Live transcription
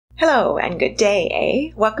Hello and good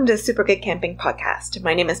day, Welcome to the Super Good Camping Podcast.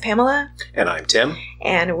 My name is Pamela. And I'm Tim.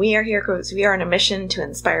 And we are here because we are on a mission to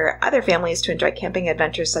inspire other families to enjoy camping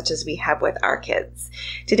adventures such as we have with our kids.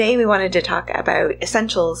 Today we wanted to talk about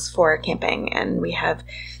essentials for camping, and we have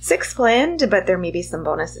 6 planned, but there may be some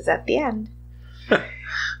bonuses at the end.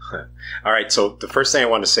 All right, so the first thing I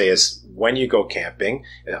want to say is when you go camping,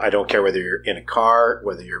 I don't care whether you're in a car,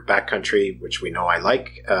 whether you're backcountry, which we know I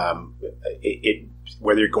like,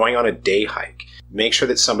 whether you're going on a day hike, make sure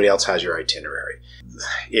that somebody else has your itinerary.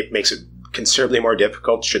 It makes it considerably more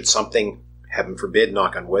difficult should something, heaven forbid,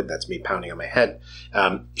 knock on wood, that's me pounding on my head,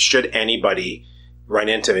 should anybody run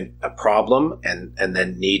into a problem and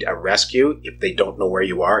then need a rescue, if they don't know where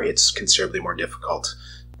you are, it's considerably more difficult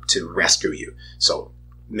to rescue you. So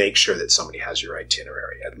make sure that somebody has your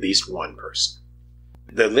itinerary, at least one person.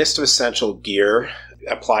 The list of essential gear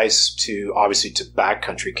applies to, obviously, to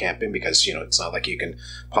backcountry camping because, it's not like you can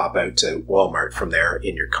pop out to Walmart from there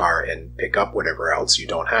in your car and pick up whatever else you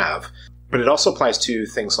don't have. But it also applies to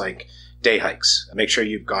things like day hikes. Make sure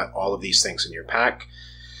you've got all of these things in your pack,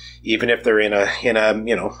 even if they're in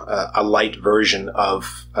a light version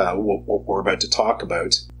of what we're about to talk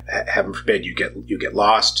about. Heaven forbid you get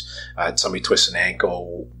lost, somebody twists an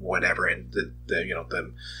ankle, whatever, and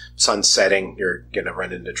the sun's setting, you're gonna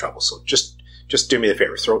run into trouble. So just do me a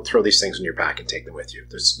favor, throw these things in your pack and take them with you.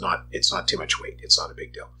 It's not too much weight. It's not a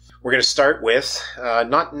big deal. We're gonna start with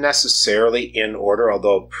not necessarily in order,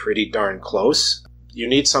 although pretty darn close. You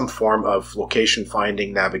need some form of location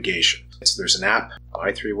finding navigation. There's an app,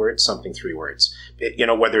 I 3 words, something 3 words.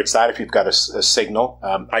 Whether it's that, if you've got a signal.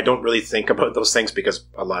 I don't really think about those things because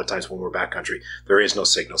a lot of times when we're backcountry, there is no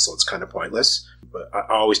signal, so it's kind of pointless. But I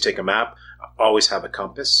always take a map, I always have a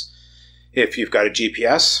compass. If you've got a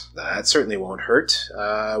GPS, that certainly won't hurt.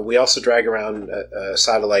 We also drag around a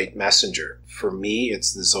satellite messenger. For me,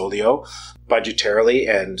 it's the Zoleo, budgetarily,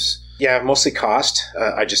 and mostly cost.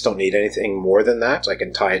 I just don't need anything more than that. I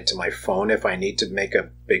can tie it to my phone if I need to make a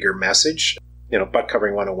bigger message. Butt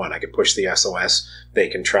covering 101. I can push the SOS. They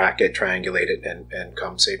can track it, triangulate it, and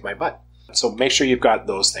come save my butt. So make sure you've got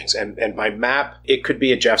those things. And my map, it could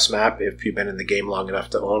be a Jeff's map if you've been in the game long enough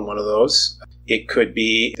to own one of those. It could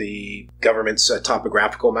be the government's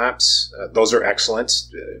topographical maps. Those are excellent.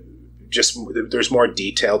 There's more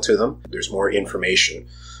detail to them. There's more information.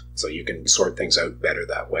 So you can sort things out better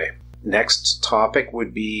that way. Next topic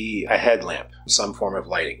would be a headlamp, some form of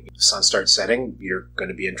lighting. If the sun starts setting, you're going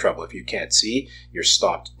to be in trouble. If you can't see, you're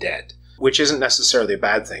stopped dead, which isn't necessarily a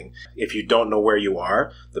bad thing. If you don't know where you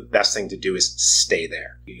are, the best thing to do is stay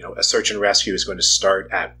there. A search and rescue is going to start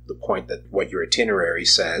at the point that what your itinerary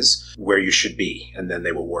says where you should be, and then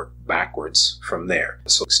they will work backwards from there.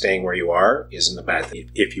 So staying where you are isn't a bad thing.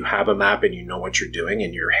 If you have a map and you know what you're doing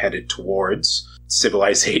and you're headed towards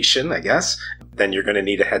civilization, I guess, then you're going to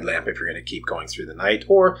need a headlamp if you're going to keep going through the night.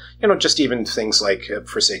 Or, just even things like,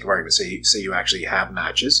 for sake of argument, say you actually have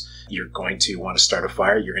matches, you're going to want to start a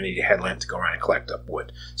fire, you're going to need a headlamp to go around and collect up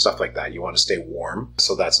wood, stuff like that. You want to stay warm,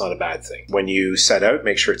 so that's not a bad thing. When you set out,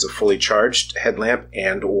 make sure it's a fully charged headlamp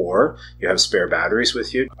and or you have spare batteries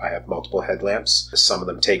with you. I have multiple headlamps. Some of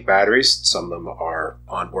them take batteries, some of them are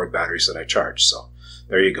onboard batteries that I charge, so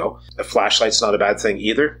there you go. A flashlight's not a bad thing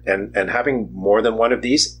either. And having more than one of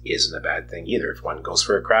these isn't a bad thing either. If one goes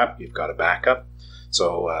for a crap, you've got a backup.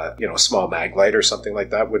 So, a small mag light or something like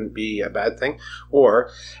that wouldn't be a bad thing. Or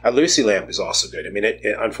a Lucy lamp is also good. I mean,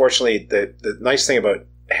 unfortunately, the nice thing about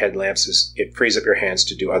headlamps is it frees up your hands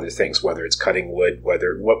to do other things, whether it's cutting wood,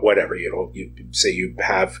 whatever. You say you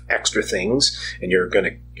have extra things and you're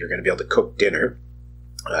gonna be able to cook dinner.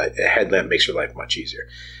 A headlamp makes your life much easier.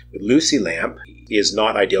 The Lucy lamp is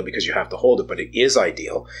not ideal because you have to hold it, but it is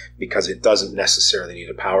ideal because it doesn't necessarily need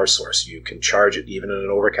a power source. You can charge it even on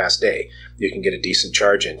an overcast day. You can get a decent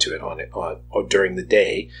charge into it on during the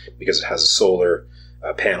day because it has a solar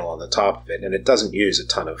panel on the top of it, and it doesn't use a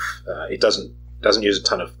ton of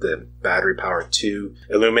the battery power to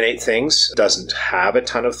illuminate things. It doesn't have a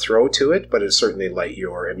ton of throw to it, but it'll certainly light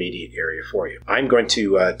your immediate area for you. I'm going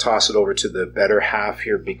to toss it over to the better half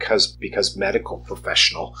here because medical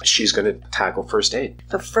professional, she's going to tackle first aid.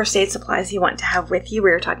 The first aid supplies you want to have with you. We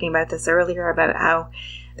were talking about this earlier about how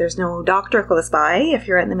there's no doctor close by. If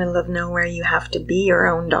you're in the middle of nowhere, you have to be your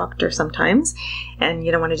own doctor sometimes. And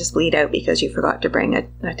you don't want to just bleed out because you forgot to bring a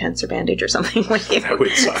tensor bandage or something with you. That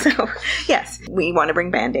would suck. So, yes, we want to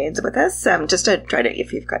bring Band-Aids with us. Just to try to,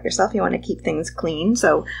 if you've cut yourself, you want to keep things clean.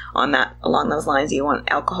 So along those lines, you want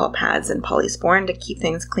alcohol pads and polysporin to keep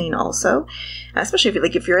things clean also. Especially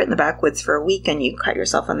if you're in the backwoods for a week and you cut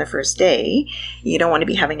yourself on the first day, you don't want to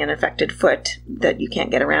be having an infected foot that you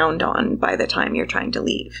can't get around on by the time you're trying to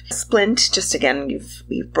leave. leave. Splint, just again,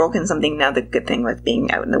 you've broken something. Now the good thing with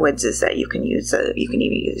being out in the woods is that you can even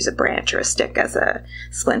use a branch or a stick as a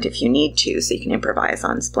splint if you need to, so you can improvise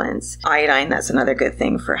on splints. Iodine, that's another good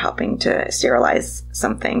thing for helping to sterilize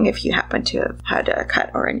something if you happen to have had a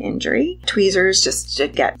cut or an injury. Tweezers, just to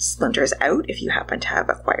get splinters out if you happen to have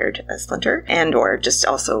acquired a splinter, and or just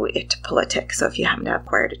also to pull a tick. So if you happen to have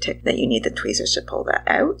acquired a tick, that you need the tweezers to pull that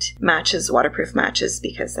out. Matches, waterproof matches,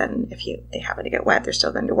 because then if they happen to get wet, they're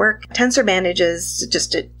still going to work. Tensor bandages,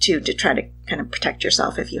 just to try to kind of protect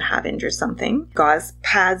yourself if you have injured something. Gauze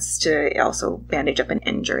pads to also bandage up an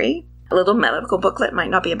injury. A little medical booklet might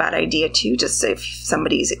not be a bad idea too, just if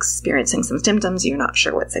somebody's experiencing some symptoms, you're not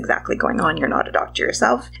sure what's exactly going on, you're not a doctor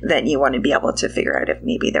yourself, then you want to be able to figure out if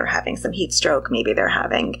maybe they're having some heat stroke, maybe they're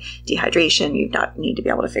having dehydration, you need to be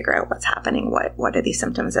able to figure out what's happening, what are these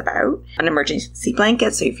symptoms about. An emergency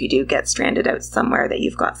blanket, so if you do get stranded out somewhere, that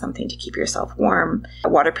you've got something to keep yourself warm.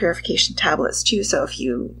 Water purification tablets too, so if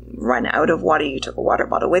you run out of water, you took a water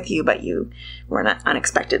bottle with you, but you were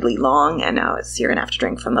unexpectedly long, and now you're going to have to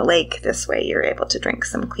drink from the lake. This way you're able to drink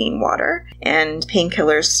some clean water. And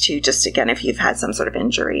painkillers too, just again, if you've had some sort of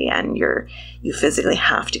injury and you physically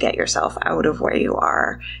have to get yourself out of where you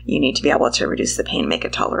are, you need to be able to reduce the pain, make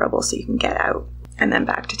it tolerable so you can get out. And then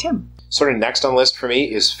back to Tim. Sort of next on the list for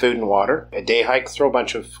me is food and water. A day hike, throw a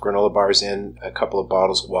bunch of granola bars in, a couple of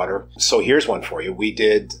bottles of water. So here's one for you. We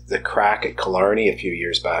did the crack at Killarney a few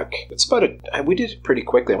years back. We did it pretty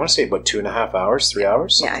quickly. I want to say about 2.5 hours, 3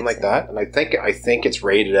 hours, something like that. And I think it's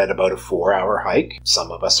rated at about a 4-hour hike.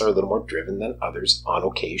 Some of us are a little more driven than others on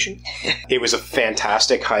occasion. It was a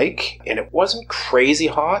fantastic hike, and it wasn't crazy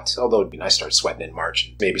hot, although I started sweating in March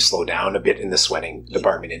and maybe slow down a bit in the sweating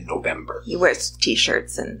department in November. You wear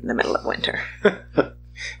t-shirts in the middle of winter.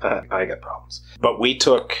 I got problems. But we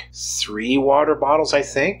took 3 water bottles, I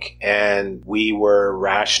think, and we were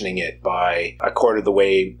rationing it by a quarter of the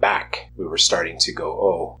way back. We were starting to go,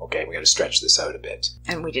 oh, okay, we got to stretch this out a bit.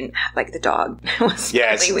 And we didn't, like the dog.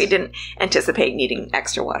 Yes. We didn't anticipate needing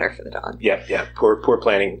extra water for the dog. Yeah. Poor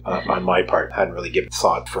planning on my part. Hadn't really given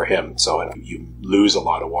thought for him. So you lose a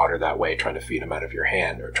lot of water that way, trying to feed him out of your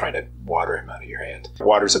hand or trying to water him out of your hand.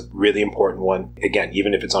 Water's a really important one. Again,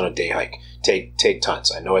 even if it's on a day hike, take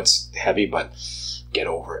tons. I know it's heavy, but get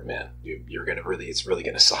over it, man. It's really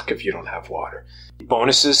gonna suck if you don't have water.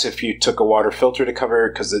 Bonuses: if you took a water filter to cover,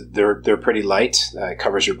 because they're pretty light, it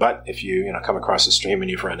covers your butt. If you come across a stream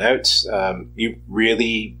and you've run out, you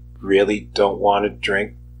really don't want to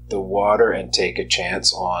drink the water and take a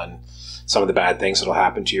chance on some of the bad things that'll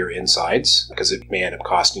happen to your insides, because it may end up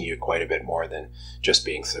costing you quite a bit more than just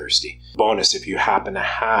being thirsty. Bonus, if you happen to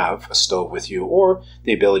have a stove with you or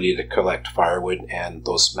the ability to collect firewood and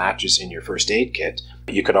those matches in your first aid kit,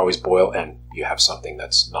 you could always boil, and you have something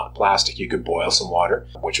that's not plastic, you could boil some water,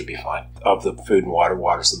 which would be fine. Of the food and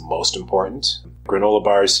water's the most important. Granola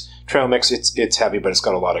bars, trail mix, it's heavy, but it's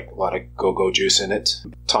got a lot of go-go juice in it.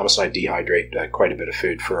 Thomas and I dehydrate quite a bit of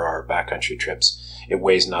food for our backcountry trips. It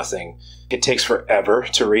weighs nothing. It takes forever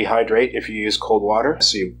to rehydrate if you use cold water,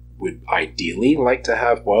 so you would ideally like to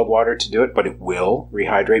have boiled water to do it, but it will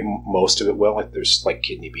rehydrate. Most of it will. Like there's like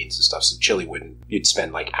kidney beans and stuff, so chili wouldn't. You'd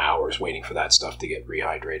spend like hours waiting for that stuff to get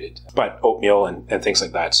rehydrated. But oatmeal and things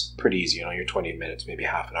like that's pretty easy. You're 20 minutes, maybe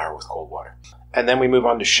half an hour with cold water. And then we move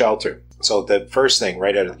on to shelter. So the first thing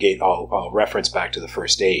right out of the gate, I'll reference back to the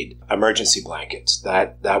first aid. Emergency blankets.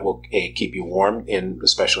 That will keep you warm,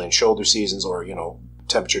 especially in shoulder seasons, or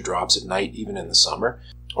temperature drops at night, even in the summer.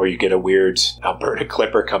 Or you get a weird Alberta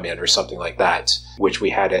clipper come in or something like that, which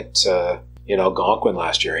we had at Algonquin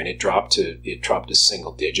last year, and it dropped to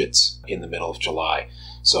single digits in the middle of July.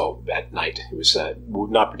 So at night, it was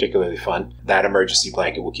not particularly fun. That emergency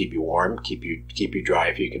blanket will keep you warm, keep you dry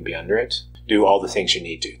if you can be under it. Do all the things you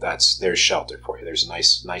need to. There's shelter for you. There's a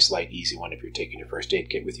nice, light, easy one. If you're taking your first aid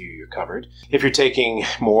kit with you, you're covered. If you're taking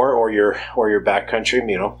more, or you're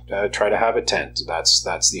backcountry, try to have a tent.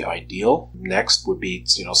 That's the ideal. Next would be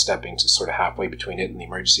stepping to sort of halfway between it and the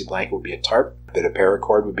emergency blanket would be a tarp. A bit of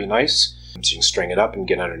paracord would be nice, so you can string it up and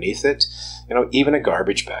get underneath it. Even a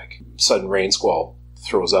garbage bag. Sudden rain squall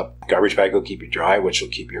throws up. Garbage bag will keep you dry, which will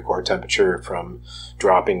keep your core temperature from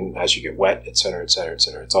dropping as you get wet, etc., etc.,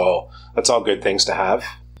 etc. That's all good things to have.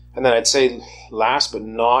 And then I'd say last but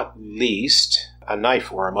not least, a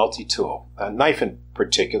knife or a multi-tool. A knife in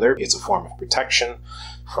particular, it's a form of protection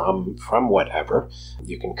from whatever.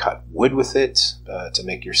 You can cut wood with it to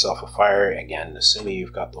make yourself a fire, again, assuming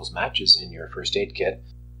you've got those matches in your first aid kit.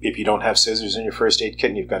 if you don't have scissors in your first aid kit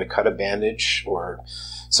and you've got to cut a bandage or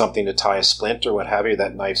something to tie a splint or what have you,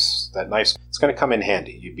 that knife's it's going to come in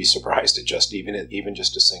handy. You'd be surprised at even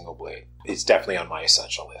just a single blade. It's definitely on my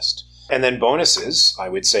essential list. And then bonuses, I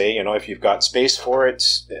would say, if you've got space for it,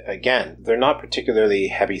 again, they're not particularly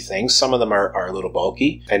heavy things. Some of them are a little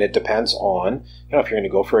bulky, and it depends on, if you're going to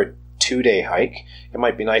go for a 2-day hike, it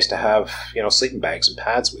might be nice to have, sleeping bags and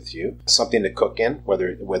pads with you, something to cook in, whether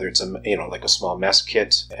it's like a small mess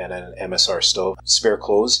kit and an MSR stove. Spare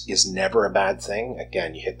clothes is never a bad thing.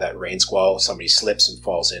 Again, you hit that rain squall, somebody slips and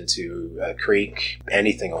falls into a creek,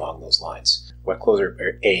 anything along those lines. Wet clothes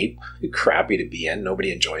are crappy to be in.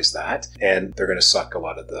 Nobody enjoys that. And they're going to suck a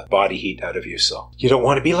lot of the body heat out of you. So you don't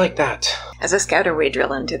want to be like that. As a scouter, we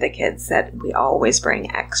drill into the kids that we always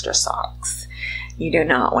bring extra socks. You do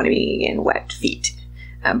not want to be in wet feet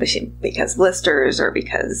because blisters or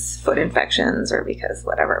because foot infections or because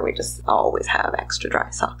whatever. We just always have extra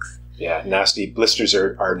dry socks. Yeah, nasty blisters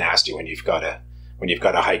are nasty when you've got to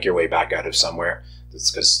hike your way back out of somewhere.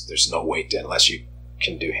 It's because there's no weight unless you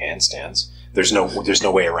can do handstands. There's no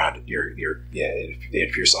way around it.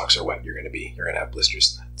 If your socks are wet, you're gonna have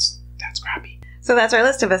blisters. That's crappy. So that's our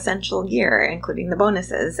list of essential gear, including the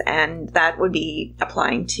bonuses, and that would be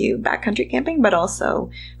applying to backcountry camping, but also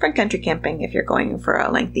front country camping. If you're going for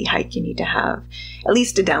a lengthy hike, you need to have at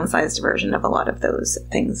least a downsized version of a lot of those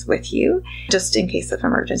things with you, just in case of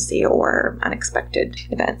emergency or unexpected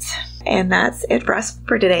events. And that's it for us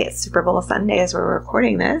for today. It's Super Bowl Sunday as we're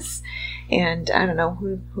recording this. And I don't know,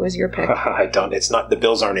 who is your pick? I don't. It's not, the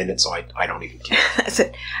Bills aren't in it, so I don't even care. That's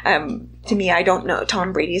it. To me, I don't know.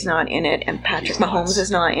 Tom Brady's not in it, and Patrick Mahomes is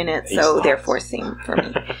not in it, so therefore same for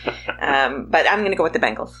me. But I'm going to go with the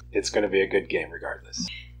Bengals. It's going to be a good game regardless.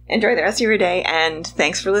 Enjoy the rest of your day, and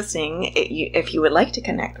thanks for listening. If you would like to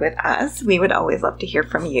connect with us, we would always love to hear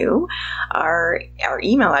from you. Our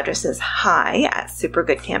email address is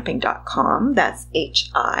hi@supergoodcamping.com. That's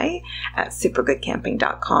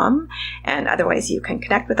hi@supergoodcamping.com. And otherwise, you can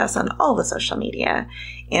connect with us on all the social media,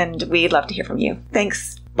 and we'd love to hear from you.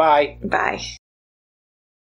 Thanks. Bye. Bye.